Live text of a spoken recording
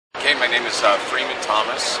My name is Freeman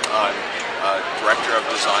Thomas. I'm Director of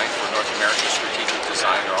Design for North America Strategic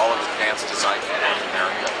Design, or all of advanced design for North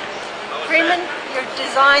America. Freeman, you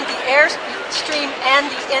designed the Airstream and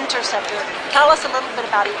the Interceptor. Tell us a little bit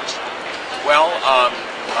about each. Well,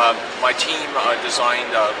 my team designed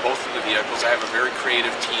both of the vehicles. I have a very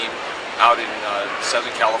creative team out in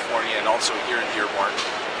Southern California and also here in Dearborn.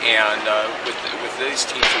 And with these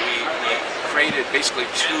teams, we created basically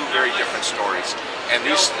two very different stories. And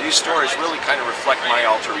these stories really kind of reflect my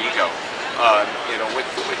alter ego. You know, with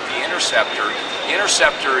the Interceptor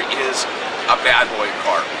is a bad boy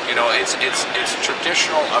car. You know, it's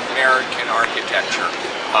traditional American architecture.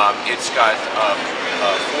 It's got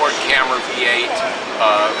Ford Camera V8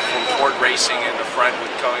 from Ford Racing in the front,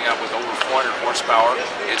 going up with over 400 horsepower.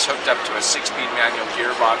 It's hooked up to a 6-speed manual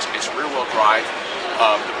gearbox. It's rear-wheel drive.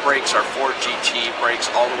 The brakes are Ford GT brakes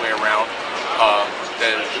all the way around.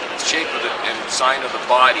 The shape of and design of the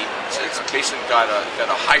body, it's basically got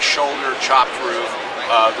a high shoulder chopped roof.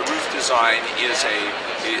 The roof design is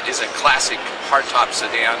a classic hardtop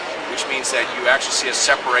sedan, which means that you actually see a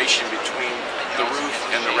separation between the roof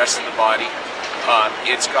and the rest of the body.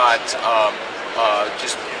 It's got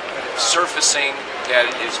just surfacing that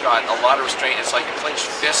has got a lot of restraint. It's like a clenched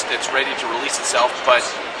fist that's ready to release itself, but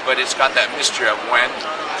it's got that mystery of when.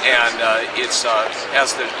 And it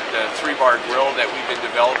has the 3-bar grille that we've been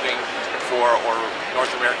developing for North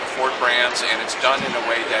American Ford brands, and it's done in a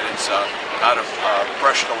way that it's out of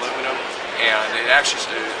brushed aluminum, and it actually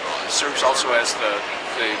serves also as the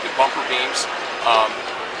bumper beams.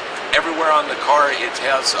 Everywhere on the car it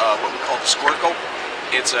has what we call the squorcle.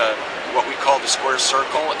 It's what we call the square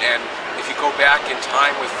circle, and if you go back in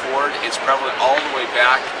time with Ford, it's prevalent all the way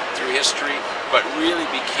back through history, but really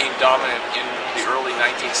became dominant in the early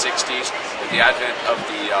 1960s with the advent of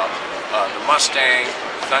the Mustang,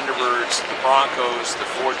 the Thunderbirds, the Broncos, the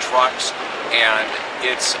Ford trucks, and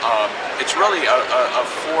it's really a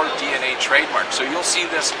Ford DNA trademark. So you'll see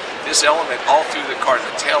this element all through the car: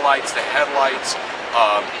 the taillights, the headlights.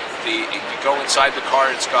 You go inside the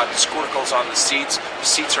car, it's got the squircles on the seats. The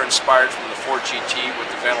seats are inspired from the Ford GT with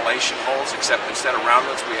the ventilation holes, except instead of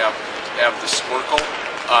roundlets, we have the squircle.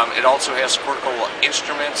 It also has squircle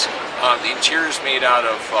instruments. The interior is made out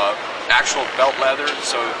of actual belt leather,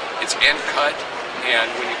 so it's end cut, and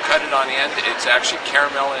when you cut it on end, it's actually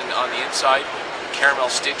caramel on the inside, caramel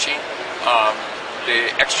stitching.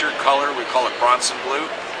 The exterior color, we call it Bronson blue.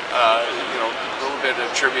 You know, a little bit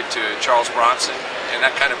of tribute to Charles Bronson and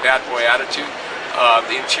that kind of bad boy attitude.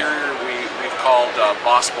 The interior we've called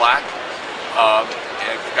Boss Black.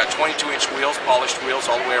 And we've got 22-inch wheels, polished wheels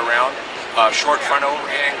all the way around. Short front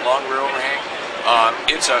overhang, long rear overhang.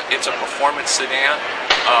 It's a performance sedan.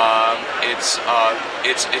 It's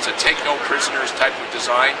a take no prisoners type of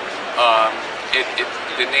design.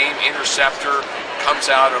 The name Interceptor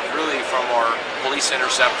comes out of really from our police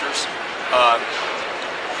interceptors.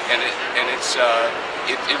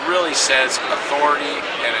 It really says authority,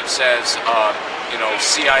 and it says you know,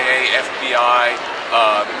 CIA, FBI,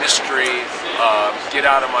 mystery, get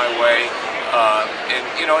out of my way, and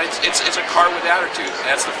you know, it's a car with attitude. And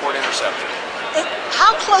that's the Ford Interceptor.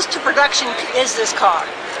 How close to production is this car?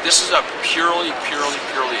 This is a purely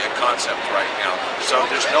a concept right now. So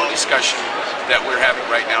there's no discussion that we're having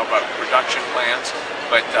right now about production plans.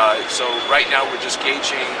 But so right now we're just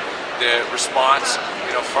gauging the response,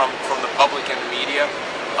 you know, from the public and the media.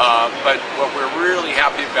 But what we're really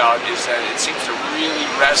happy about is that it seems to really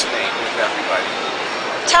resonate with everybody.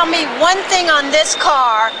 Tell me one thing on this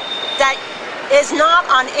car that is not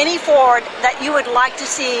on any Ford that you would like to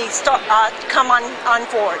see come on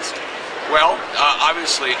Fords. Well,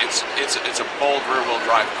 obviously it's a bold rear-wheel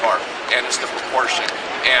drive car, and it's the proportion.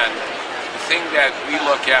 And the thing that we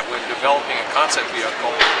look at when developing a concept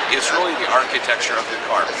vehicle is really the architecture of the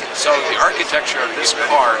car. So the architecture of this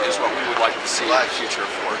car is what we would like to see in the future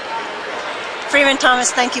of Ford. Freeman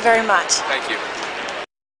Thomas, thank you very much. Thank you.